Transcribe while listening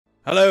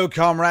Hello,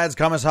 comrades.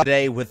 Commissar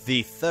today with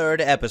the third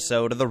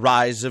episode of The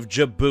Rise of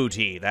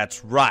Djibouti.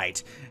 That's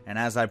right. And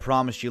as I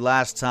promised you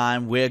last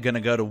time, we're going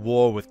to go to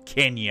war with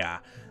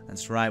Kenya.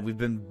 That's right. We've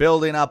been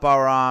building up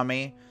our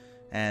army,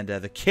 and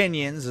the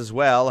Kenyans as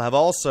well have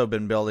also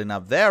been building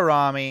up their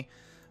army.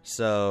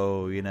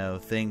 So, you know,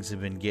 things have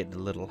been getting a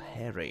little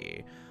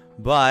hairy.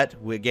 But,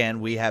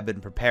 we have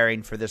been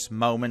preparing for this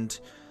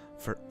moment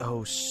for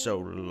oh so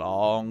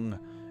long.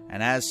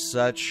 And as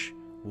such,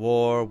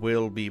 war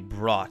will be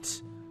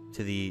brought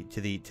to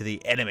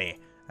the enemy,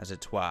 as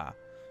it were.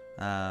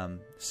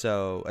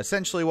 So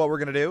essentially what we're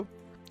going to do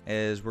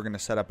is we're going to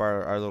set up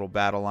our little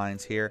battle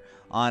lines here.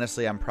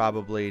 Honestly, I'm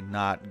probably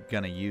not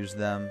going to use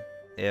them,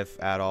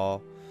 if at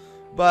all.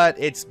 But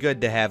it's good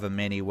to have them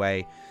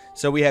anyway.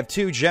 So we have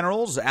two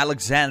generals,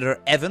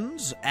 Alexander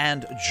Evans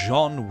and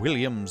John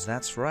Williams.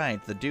 That's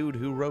right, the dude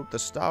who wrote the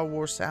Star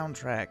Wars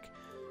soundtrack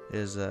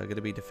is going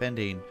to be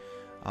defending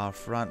our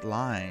front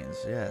lines.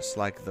 Yes,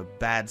 like the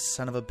bad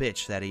son of a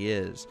bitch that he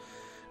is.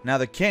 Now,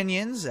 the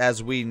Kenyans,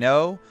 as we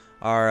know,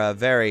 are a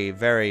very,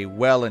 very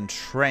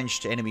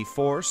well-entrenched enemy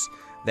force.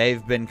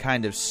 They've been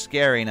kind of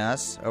scaring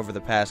us over the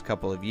past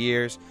couple of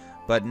years,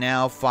 but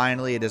now,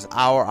 finally, it is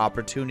our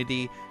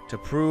opportunity to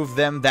prove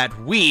them that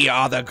we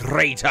are the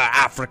greater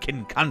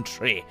African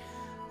country,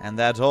 and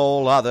that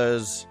all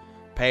others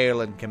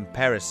pale in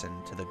comparison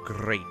to the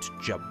great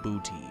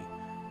Djibouti.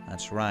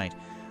 That's right.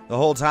 The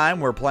whole time,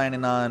 we're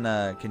planning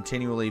on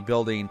continually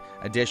building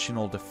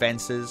additional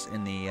defenses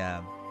in the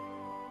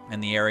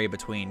area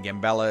between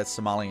Gambela,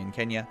 Somalia, and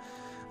Kenya.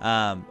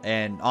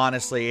 And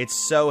honestly,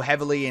 it's so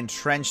heavily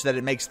entrenched that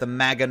it makes the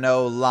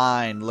Maginot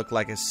Line look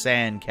like a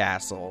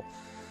sandcastle.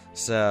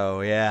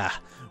 So, yeah,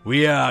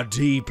 we are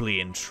deeply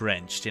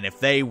entrenched. And if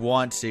they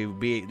want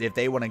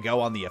to go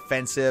on the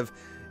offensive,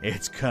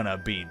 it's gonna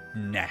be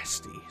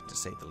nasty, to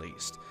say the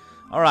least.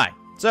 Alright,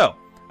 so,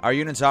 our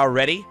units are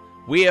ready.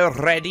 We are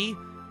ready.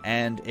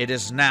 And it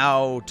is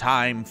now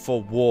time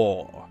for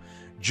war.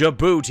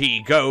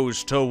 Djibouti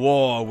goes to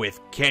war with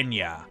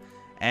Kenya.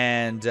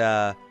 And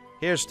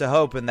here's to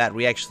hoping that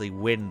we actually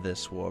win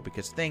this war,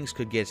 because things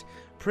could get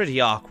pretty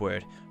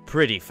awkward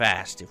pretty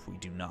fast if we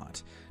do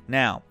not.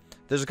 Now,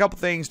 there's a couple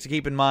things to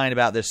keep in mind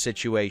about this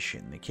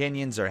situation. The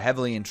Kenyans are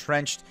heavily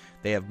entrenched.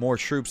 They have more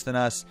troops than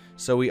us,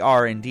 so we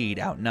are indeed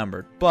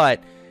outnumbered.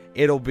 But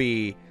it'll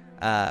be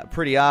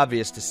pretty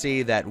obvious to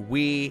see that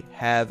we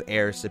have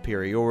air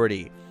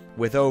superiority.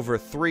 With over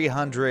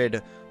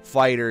 300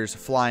 fighters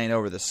flying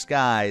over the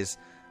skies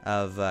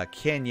of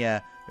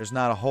Kenya, there's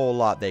not a whole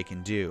lot they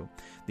can do.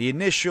 The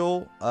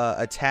initial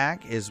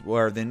attack is,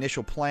 or the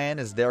initial plan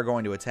is, they're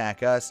going to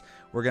attack us.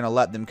 We're going to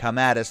let them come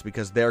at us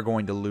because they're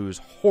going to lose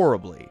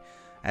horribly.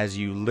 As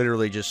you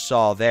literally just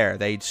saw there,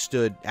 they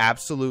stood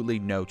absolutely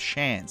no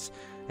chance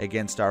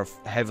against our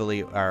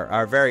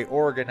very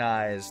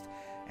organized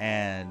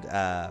and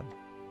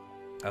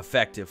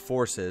effective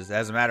forces.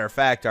 As a matter of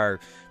fact,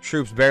 our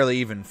troops barely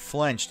even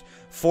flinched.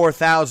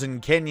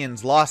 4,000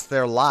 Kenyans lost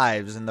their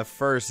lives in the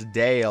first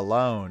day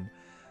alone.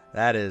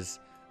 That is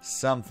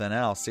something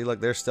else. See, look,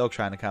 they're still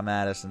trying to come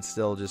at us and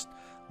still just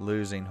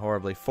losing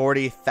horribly.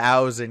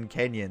 40,000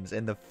 Kenyans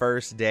in the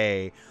first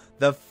day.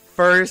 The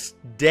first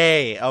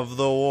day of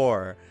the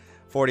war.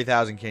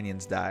 40,000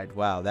 Kenyans died.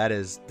 Wow, that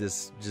is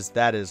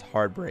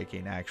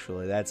heartbreaking,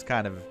 actually. It's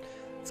kind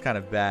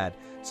of bad.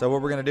 So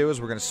what we're going to do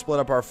is we're going to split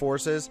up our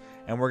forces,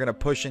 and we're going to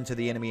push into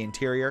the enemy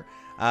interior.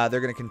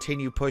 They're going to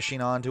continue pushing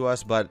onto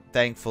us, but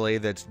thankfully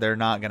they're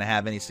not going to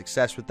have any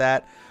success with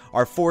that.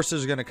 Our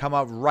forces are going to come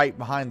up right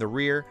behind the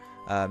rear.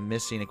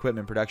 Missing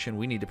equipment production.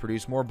 We need to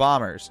produce more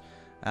bombers.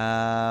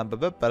 What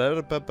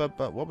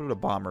would a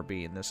bomber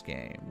be in this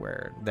game?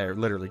 Where they're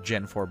literally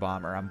Gen 4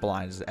 bomber. I'm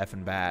blind as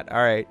effing bat.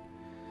 Alright.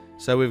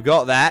 So we've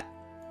got that.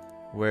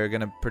 We're going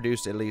to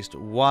produce at least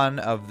one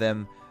of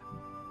them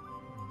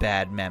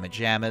bad mamma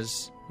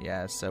jammas.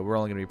 Yeah, so we're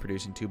only going to be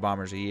producing 2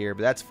 bombers a year,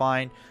 but that's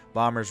fine.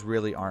 Bombers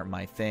really aren't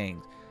my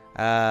thing.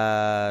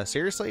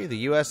 Seriously? The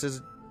U.S.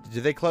 is...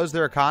 Did they close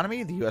their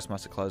economy? The U.S.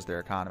 must have closed their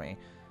economy.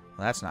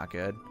 Well, that's not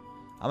good.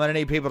 I'm going to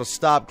need people to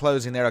stop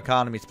closing their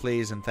economies,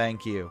 please, and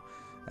thank you.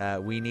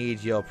 We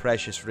need your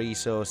precious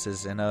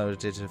resources in order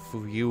to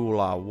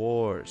fuel our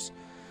wars.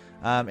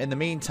 In the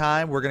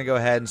meantime, we're going to go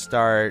ahead and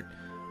start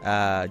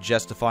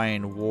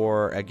justifying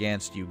war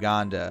against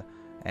Uganda.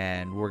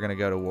 And we're going to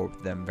go to war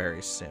with them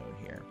very soon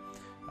here.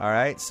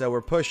 Alright, so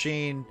we're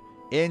pushing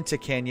into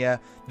Kenya.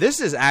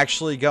 This is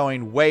actually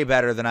going way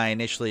better than I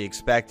initially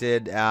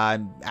expected. I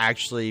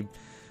actually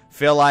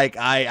feel like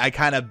I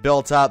kind of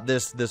built up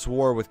this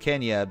war with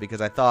Kenya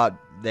because I thought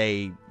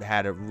they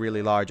had a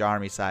really large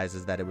army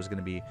sizes, that it was going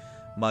to be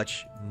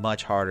much,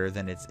 much harder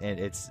than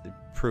it's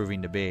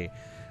proving to be.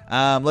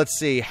 Let's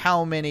see,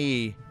 how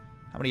many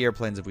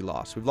airplanes have we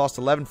lost? We've lost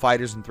 11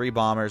 fighters and 3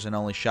 bombers and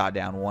only shot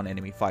down 1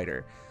 enemy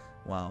fighter.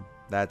 Well,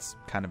 that's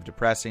kind of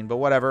depressing, but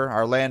whatever.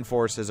 Our land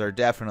forces are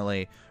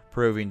definitely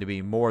proving to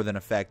be more than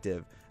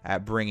effective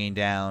at bringing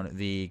down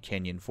the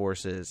Kenyan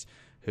forces,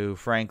 who,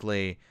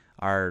 frankly,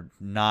 are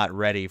not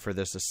ready for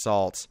this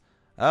assault.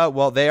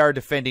 Well, they are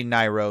defending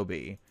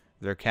Nairobi.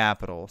 their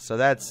capital. So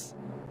that's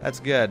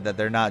good that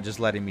they're not just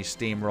letting me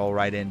steamroll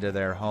right into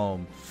their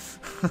home.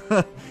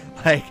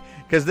 Like,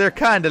 because they're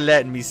kind of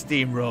letting me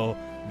steamroll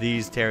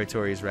these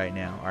territories right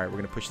now. All right, we're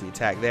going to push the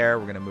attack there.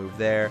 We're going to move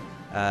there.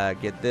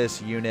 Get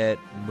this unit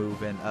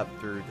moving up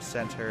through the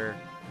center.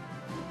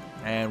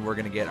 And we're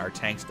going to get our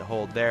tanks to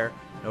hold there.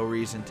 No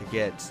reason to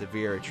get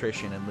severe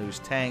attrition and lose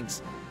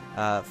tanks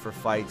for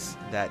fights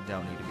that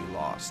don't need to be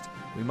lost.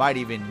 We might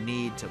even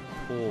need to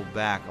pull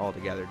back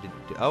altogether.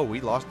 Oh, we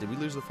lost. Did we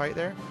lose the fight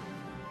there?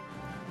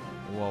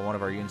 Well, one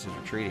of our units is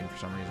retreating for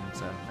some reason,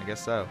 so I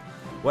guess so.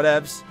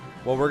 Whatevs.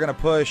 Well, we're going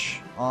to push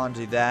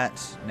onto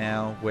that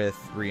now with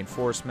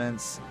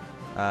reinforcements.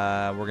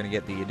 We're going to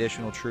get the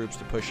additional troops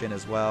to push in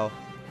as well.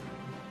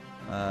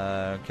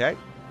 Okay.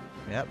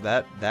 Yep,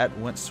 that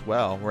went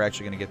swell. We're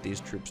actually going to get these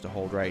troops to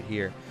hold right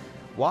here.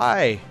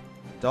 Why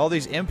do all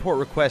these import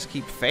requests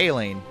keep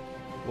failing?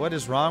 What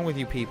is wrong with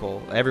you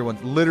people?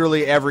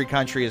 Literally every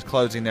country is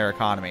closing their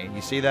economy.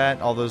 You see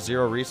that? All those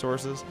 0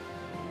 resources?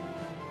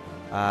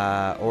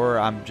 Or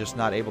I'm just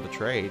not able to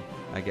trade,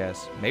 I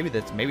guess. Maybe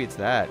it's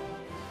that.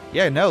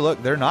 Yeah, no,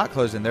 look, they're not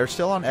closing. They're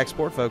still on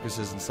export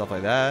focuses and stuff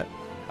like that.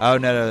 Oh,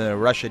 no.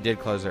 Russia did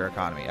close their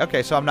economy.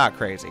 Okay, so I'm not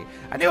crazy.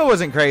 I knew it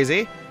wasn't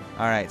crazy.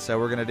 All right, so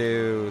we're going to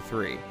do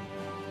 3. All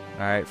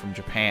right, from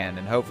Japan.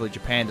 And hopefully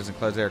Japan doesn't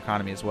close their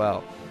economy as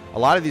well. A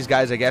lot of these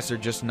guys, I guess, are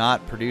just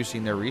not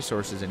producing their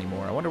resources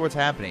anymore. I wonder what's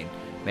happening.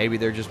 Maybe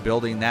they're just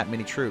building that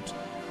many troops.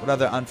 What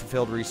other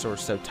unfulfilled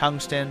resource? So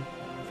tungsten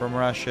from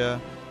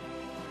Russia.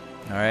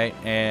 All right,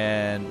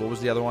 and what was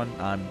the other one?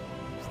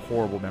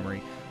 Horrible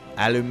memory.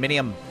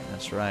 Aluminium.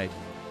 That's right.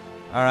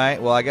 All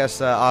right, well, I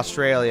guess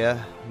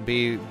Australia,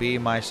 be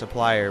my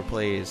supplier,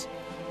 please.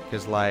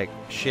 Because, like,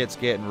 shit's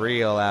getting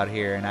real out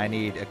here, and I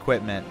need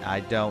equipment.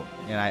 I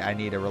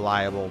need a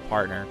reliable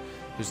partner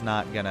who's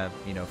not going to,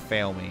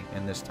 fail me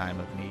in this time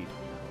of need.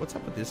 What's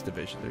up with this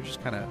division? They're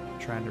just kind of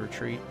trying to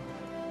retreat.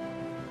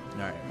 All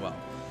right, well,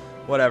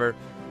 whatever.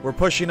 We're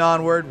pushing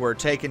onward. We're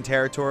taking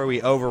territory.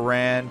 We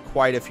overran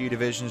quite a few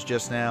divisions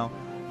just now.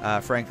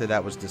 Frankly,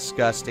 that was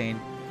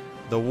disgusting.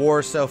 The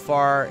war so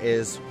far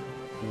is,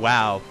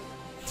 wow.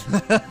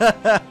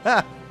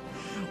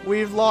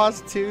 We've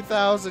lost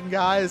 2,000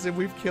 guys, and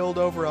we've killed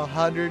over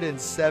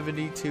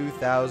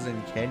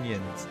 172,000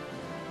 Kenyans.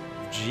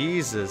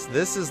 Jesus,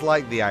 this is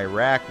like the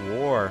Iraq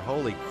War.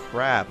 Holy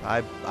crap.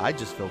 I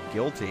just feel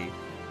guilty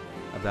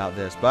about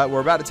this. But we're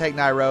about to take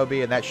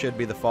Nairobi, and that should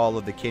be the fall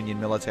of the Kenyan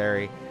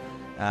military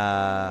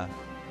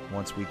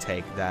once we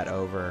take that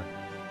over.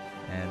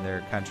 And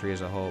their country as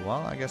a whole.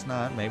 Well, I guess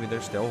not. Maybe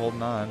they're still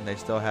holding on. They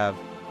still have,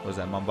 what was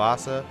that,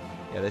 Mombasa?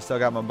 Yeah, they still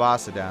got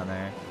Mombasa down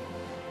there.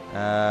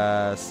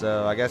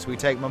 So I guess we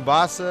take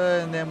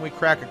Mombasa, and then we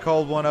crack a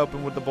cold one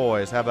open with the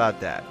boys. How about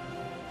that?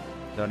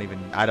 I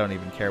don't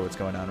even care what's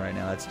going on right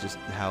now. That's just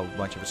how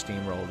much of a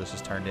steamroll this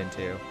has turned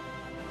into.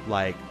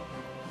 Like,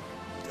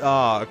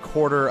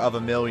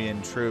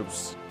 250,000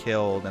 troops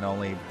killed and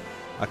only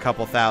a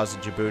couple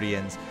thousand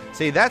Djiboutians.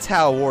 See, that's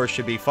how a war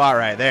should be fought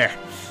right there.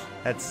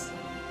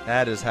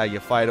 That is how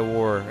you fight a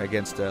war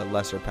against a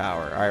lesser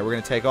power. All right, we're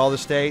going to take all the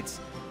states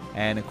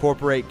and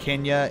incorporate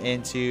Kenya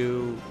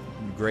into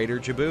Greater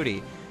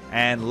Djibouti.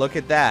 And look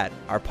at that.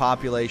 Our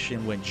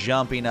population went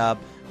jumping up.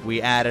 We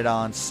added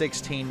on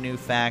 16 new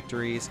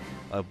factories,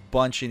 a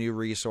bunch of new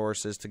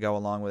resources to go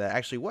along with that.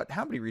 Actually,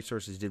 how many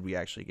resources did we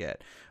actually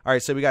get? All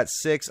right, so we got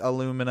 6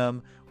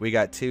 aluminum. We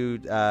got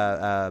 6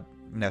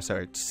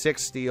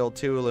 steel,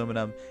 2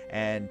 aluminum,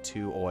 and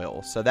 2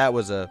 oil. So that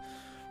was a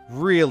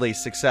really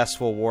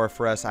successful war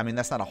for us. I mean,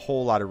 that's not a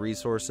whole lot of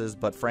resources,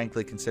 but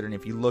frankly, considering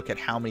if you look at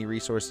how many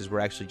resources we're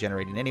actually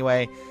generating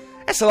anyway,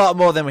 that's a lot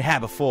more than we had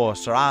before,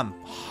 so I'm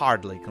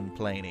hardly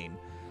complaining.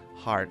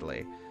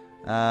 Hardly.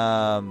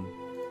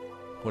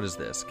 What is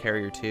this?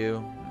 Carrier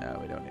 2? No,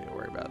 we don't need to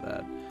worry about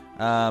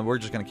that. We're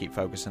just going to keep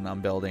focusing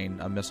on building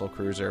a missile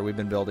cruiser. We've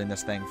been building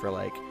this thing for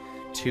like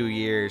 2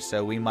 years,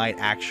 so we might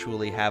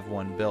actually have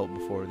one built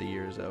before the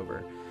year is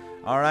over.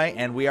 All right,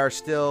 and we are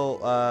still...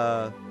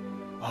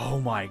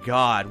 oh my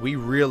god, we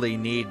really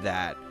need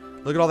that.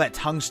 Look at all that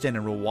tungsten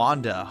in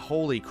Rwanda.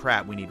 Holy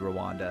crap, we need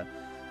Rwanda.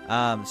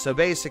 So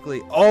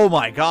basically, oh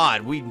my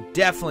god, we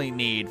definitely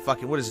need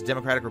fucking, what is it,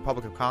 Democratic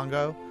Republic of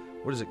Congo?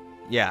 What is it?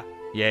 Yeah.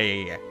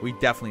 We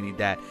definitely need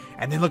that.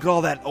 And then look at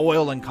all that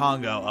oil in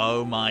Congo.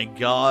 Oh my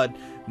god,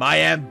 my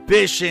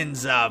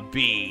ambitions are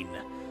being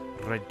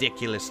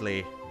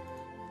ridiculously,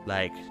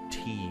 like,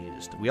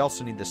 teased. We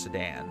also need the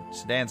Sudan.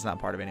 Sudan's not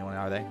part of anyone,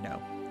 are they?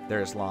 No,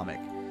 they're Islamic.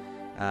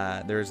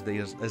 There's the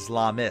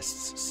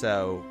Islamists,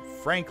 so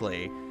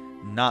frankly,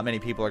 not many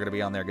people are going to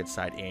be on their good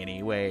side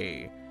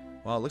anyway.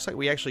 Well, it looks like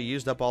we actually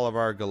used up all of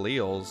our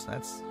Galeals.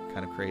 That's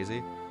kind of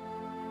crazy.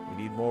 We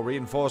need more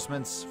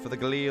reinforcements for the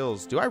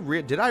Galeals.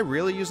 Did I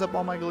really use up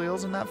all my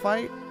Galeals in that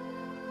fight?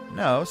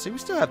 No. See, we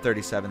still have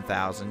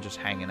 37,000 just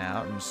hanging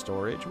out in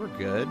storage. We're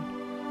good.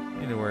 No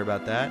need to worry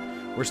about that.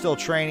 We're still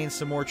training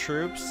some more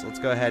troops. Let's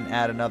go ahead and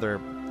add another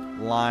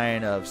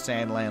line of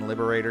Sandland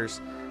Liberators.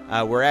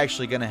 We're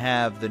actually going to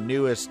have the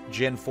newest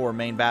Gen 4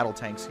 main battle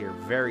tanks here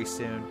very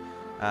soon.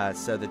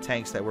 So the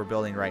tanks that we're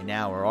building right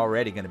now are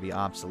already going to be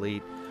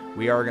obsolete.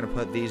 We are going to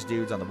put these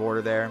dudes on the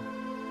border there.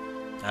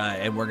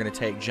 And we're going to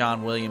take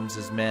John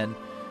Williams's men,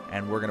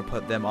 and we're going to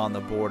put them on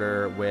the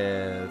border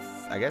with,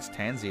 I guess,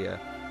 Tanzania.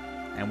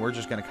 And we're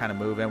just going to kind of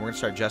move in. We're going to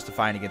start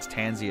justifying against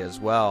Tanzania as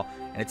well.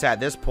 And it's at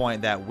this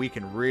point that we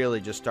can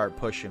really just start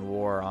pushing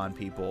war on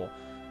people.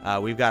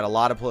 We've got a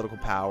lot of political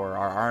power.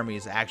 Our army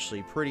is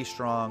actually pretty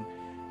strong.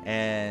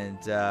 And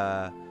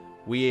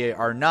we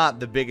are not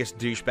the biggest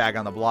douchebag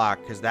on the block,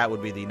 because that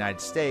would be the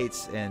United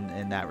States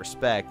in that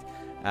respect.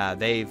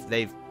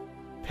 They've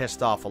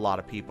pissed off a lot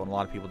of people, and a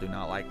lot of people do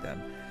not like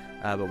them.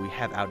 But we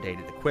have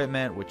outdated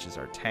equipment, which is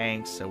our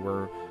tanks. So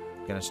we're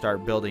going to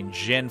start building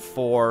Gen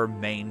 4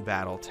 main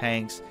battle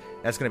tanks.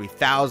 That's going to be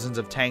thousands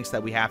of tanks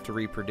that we have to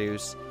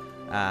reproduce.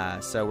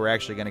 So we're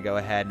actually going to go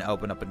ahead and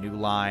open up a new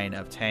line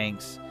of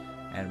tanks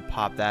and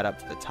pop that up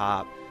to the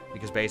top,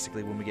 because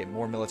basically when we get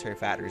more military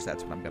factories,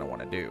 that's what I'm going to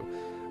want to do.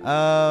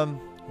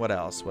 What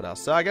else?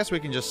 So I guess we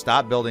can just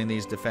stop building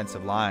these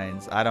defensive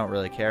lines. I don't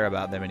really care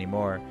about them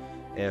anymore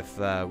if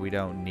we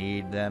don't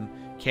need them.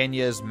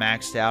 Kenya's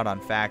maxed out on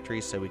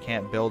factories, so we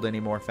can't build any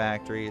more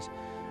factories.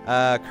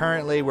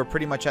 Currently, we're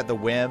pretty much at the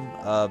whim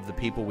of the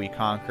people we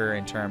conquer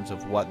in terms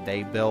of what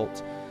they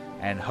built,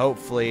 and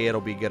hopefully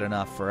it'll be good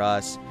enough for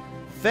us.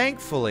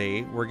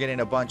 Thankfully, we're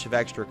getting a bunch of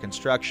extra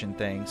construction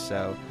things,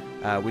 so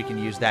we can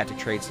use that to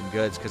trade some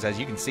goods, because as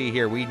you can see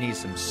here, we need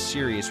some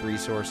serious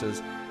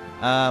resources.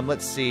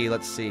 Let's see.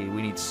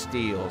 We need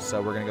steel,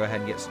 so we're going to go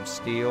ahead and get some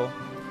steel.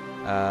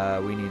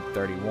 We need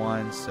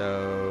 31,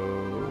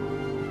 so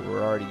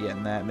we're already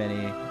getting that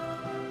many.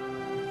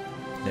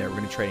 There, we're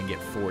going to trade and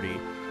get 40.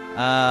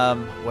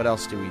 What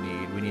else do we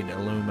need? We need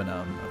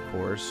aluminum, of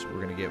course.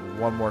 We're going to get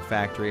one more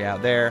factory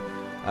out there.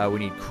 We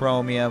need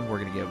chromium. We're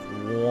going to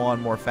give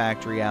one more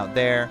factory out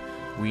there.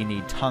 We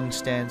need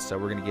tungsten, so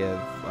we're going to give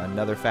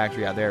another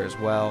factory out there as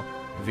well.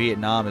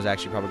 Vietnam is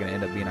actually probably going to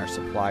end up being our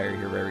supplier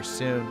here very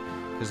soon,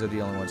 because they're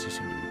the only ones who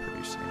seem to be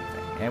producing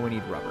anything. And we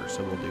need rubber,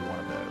 so we'll do one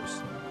of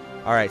those.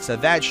 Alright, so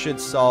that should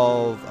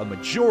solve a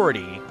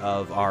majority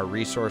of our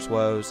resource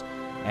woes,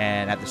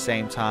 and at the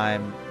same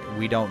time,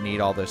 we don't need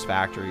all those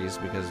factories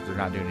because they're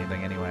not doing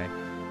anything anyway.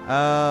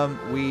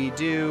 We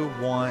do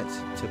want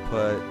to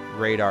put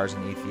radars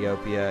in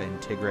Ethiopia, in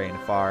Tigray, and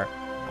Afar.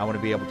 I want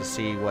to be able to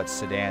see what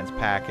Sudan's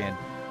packing.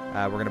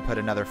 We're going to put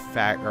another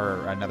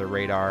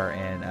radar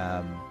in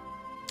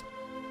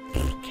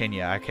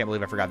Kenya. I can't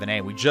believe I forgot the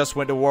name. We just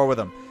went to war with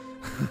them.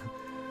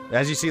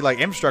 As you see, like,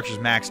 infrastructure's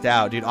maxed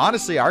out. Dude,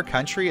 honestly, our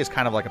country is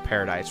kind of like a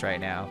paradise right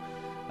now.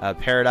 A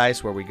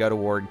paradise where we go to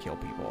war and kill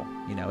people.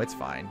 You know, it's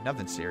fine.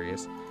 Nothing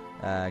serious.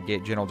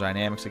 Get General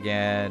Dynamics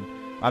again.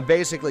 I'm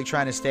basically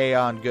trying to stay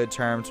on good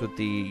terms with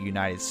the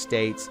United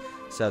States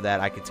so that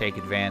I could take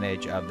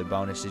advantage of the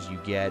bonuses you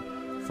get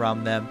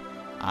from them.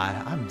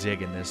 I'm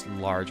digging this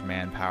large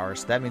manpower,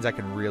 so that means I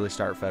can really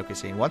start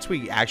focusing. Once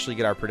we actually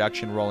get our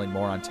production rolling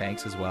more on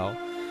tanks as well,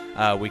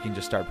 we can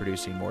just start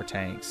producing more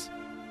tanks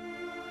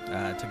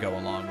to go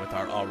along with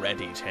our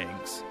already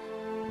tanks.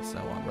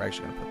 So we're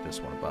actually going to put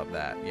this one above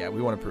that. Yeah,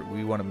 we want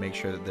to make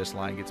sure that this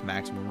line gets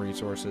maximum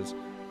resources.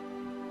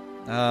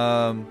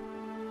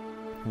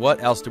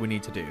 What else do we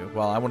need to do?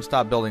 Well, I want to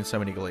stop building so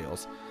many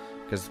Galils,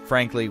 because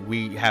frankly,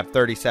 we have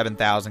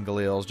 37,000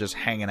 Galils just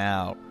hanging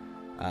out.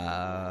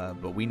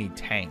 But we need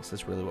tanks.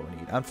 That's really what we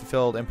need.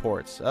 Unfulfilled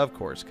imports, of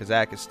course.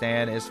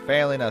 Kazakhstan is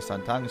failing us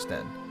on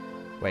tungsten.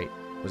 Wait,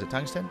 was it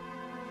tungsten?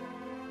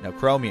 No,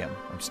 chromium.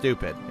 I'm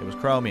stupid. It was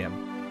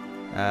chromium.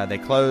 They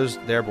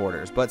closed their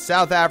borders. But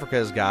South Africa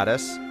has got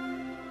us.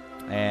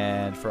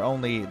 And for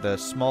only the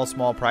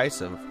small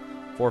price of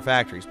 4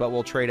 factories. But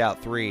we'll trade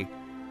out 3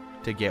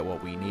 to get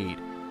what we need.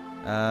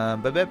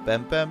 And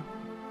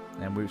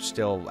we're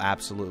still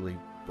absolutely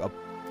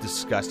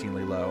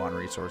disgustingly low on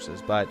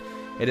resources. But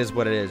it is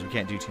what it is. We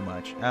can't do too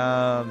much.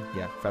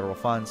 Yeah, federal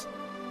funds.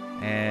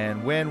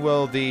 And when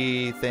will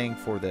the thing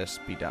for this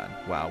be done?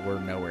 Wow, we're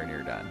nowhere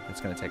near done.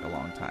 It's going to take a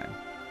long time.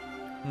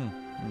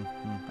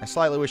 I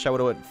slightly wish I would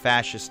have went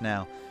fascist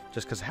now,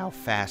 just because how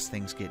fast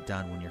things get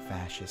done when you're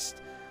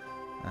fascist.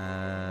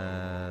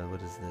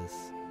 What is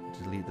this?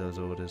 Delete those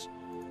orders.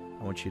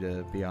 I want you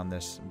to be on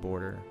this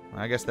border.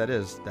 I guess that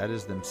is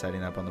them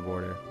setting up on the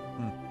border.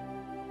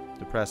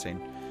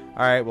 Depressing.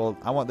 Alright, well,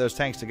 I want those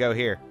tanks to go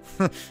here.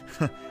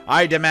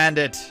 I demand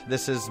it.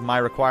 This is my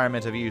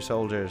requirement of you,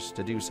 soldiers,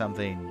 to do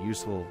something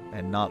useful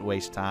and not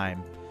waste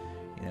time.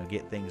 You know,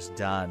 get things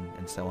done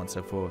and so on and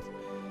so forth.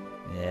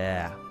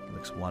 Yeah,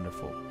 looks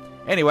wonderful.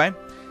 Anyway,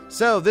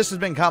 so this has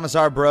been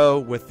Commissar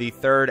Bro with the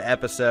 3rd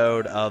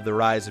episode of The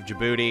Rise of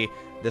Djibouti.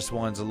 This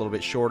one's a little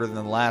bit shorter than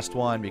the last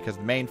one because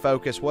the main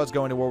focus was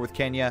going to war with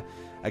Kenya.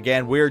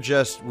 Again, we're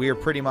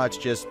pretty much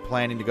just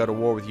planning to go to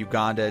war with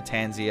Uganda,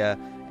 Tanzania,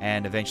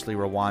 and eventually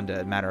Rwanda.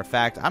 As a matter of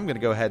fact, I'm going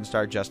to go ahead and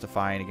start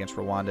justifying against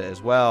Rwanda as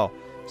well,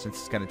 since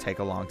it's going to take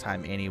a long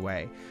time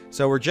anyway.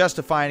 So we're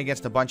justifying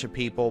against a bunch of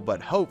people,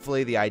 but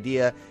hopefully the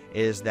idea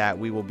is that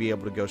we will be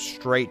able to go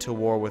straight to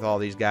war with all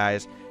these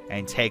guys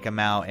and take them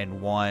out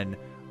in one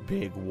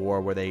big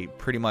war where they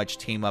pretty much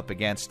team up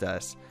against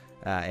us.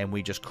 and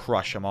we just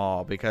crush them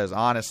all. Because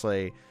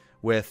honestly,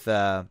 with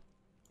how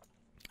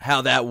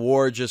that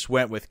war just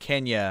went with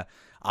Kenya,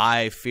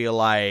 I feel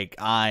like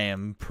I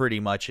am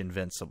pretty much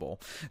invincible.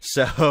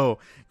 So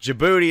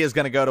Djibouti is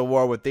going to go to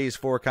war with these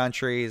 4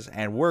 countries,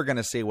 and we're going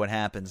to see what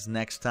happens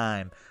next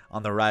time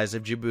on The Rise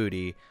of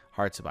Djibouti,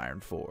 Hearts of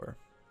Iron 4.